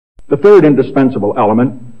The third indispensable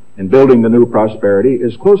element in building the new prosperity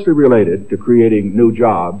is closely related to creating new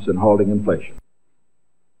jobs and halting inflation.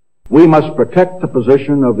 We must protect the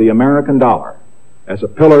position of the American dollar as a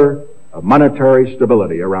pillar of monetary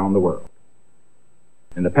stability around the world.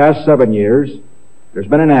 In the past 7 years, there's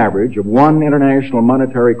been an average of one international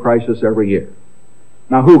monetary crisis every year.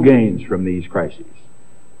 Now, who gains from these crises?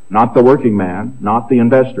 Not the working man, not the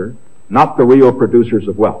investor, not the real producers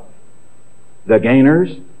of wealth. The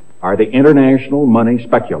gainers are the international money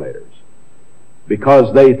speculators.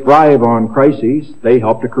 Because they thrive on crises, they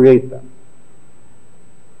help to create them.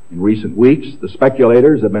 In recent weeks, the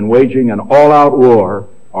speculators have been waging an all-out war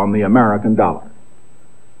on the American dollar.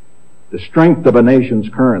 The strength of a nation's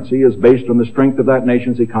currency is based on the strength of that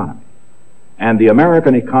nation's economy. And the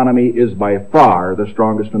American economy is by far the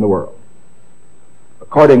strongest in the world.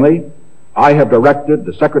 Accordingly, I have directed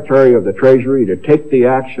the Secretary of the Treasury to take the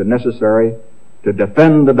action necessary to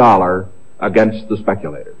defend the dollar against the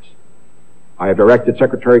speculators. I have directed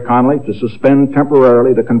Secretary Connally to suspend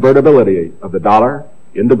temporarily the convertibility of the dollar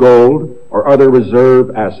into gold or other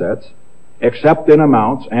reserve assets, except in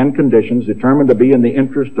amounts and conditions determined to be in the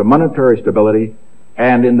interest of monetary stability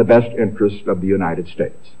and in the best interest of the United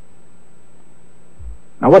States.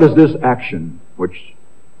 Now, what is this action, which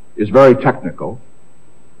is very technical,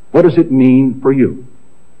 what does it mean for you?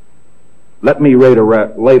 Let me lay to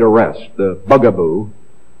rest the bugaboo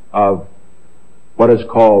of what is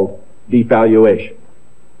called devaluation.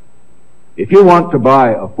 If you want to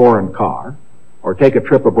buy a foreign car or take a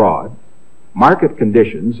trip abroad, market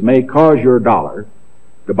conditions may cause your dollar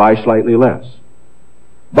to buy slightly less.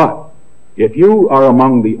 But if you are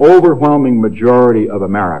among the overwhelming majority of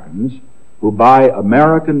Americans who buy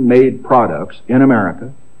American-made products in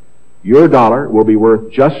America, your dollar will be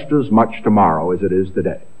worth just as much tomorrow as it is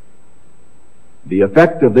today. The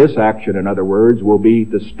effect of this action, in other words, will be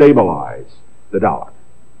to stabilize the dollar.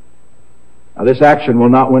 Now, this action will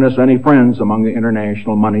not win us any friends among the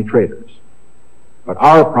international money traders. But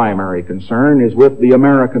our primary concern is with the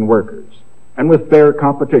American workers and with fair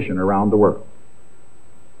competition around the world.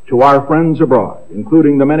 To our friends abroad,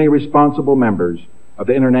 including the many responsible members of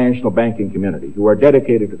the international banking community who are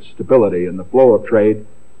dedicated to stability in the flow of trade,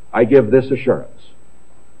 I give this assurance.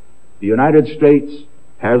 The United States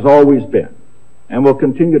has always been and will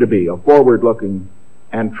continue to be a forward-looking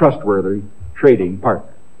and trustworthy trading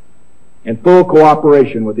partner. In full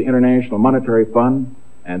cooperation with the International Monetary Fund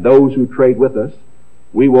and those who trade with us,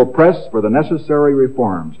 we will press for the necessary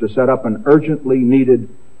reforms to set up an urgently needed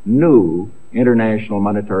new international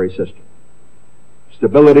monetary system.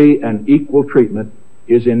 Stability and equal treatment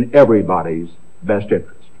is in everybody's best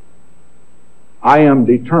interest. I am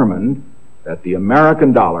determined that the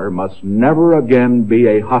American dollar must never again be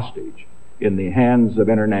a hostage in the hands of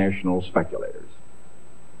international speculators.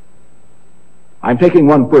 I'm taking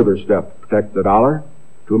one further step to protect the dollar,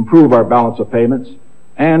 to improve our balance of payments,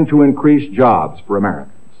 and to increase jobs for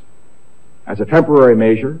Americans. As a temporary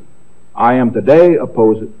measure, I am today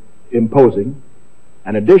imposing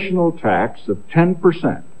an additional tax of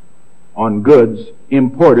 10% on goods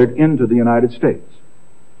imported into the United States.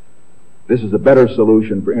 This is a better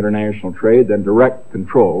solution for international trade than direct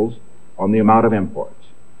controls on the amount of imports.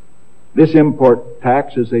 This import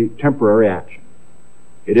tax is a temporary action.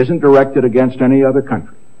 It isn't directed against any other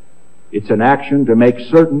country. It's an action to make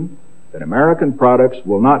certain that American products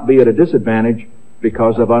will not be at a disadvantage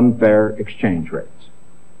because of unfair exchange rates.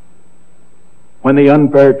 When the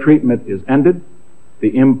unfair treatment is ended,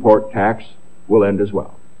 the import tax will end as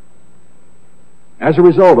well. As a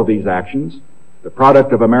result of these actions, the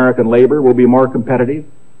product of American labor will be more competitive,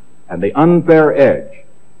 and the unfair edge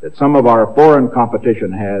that some of our foreign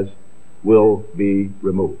competition has will be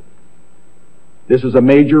removed. This is a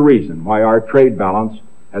major reason why our trade balance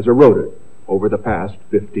has eroded over the past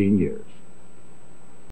 15 years.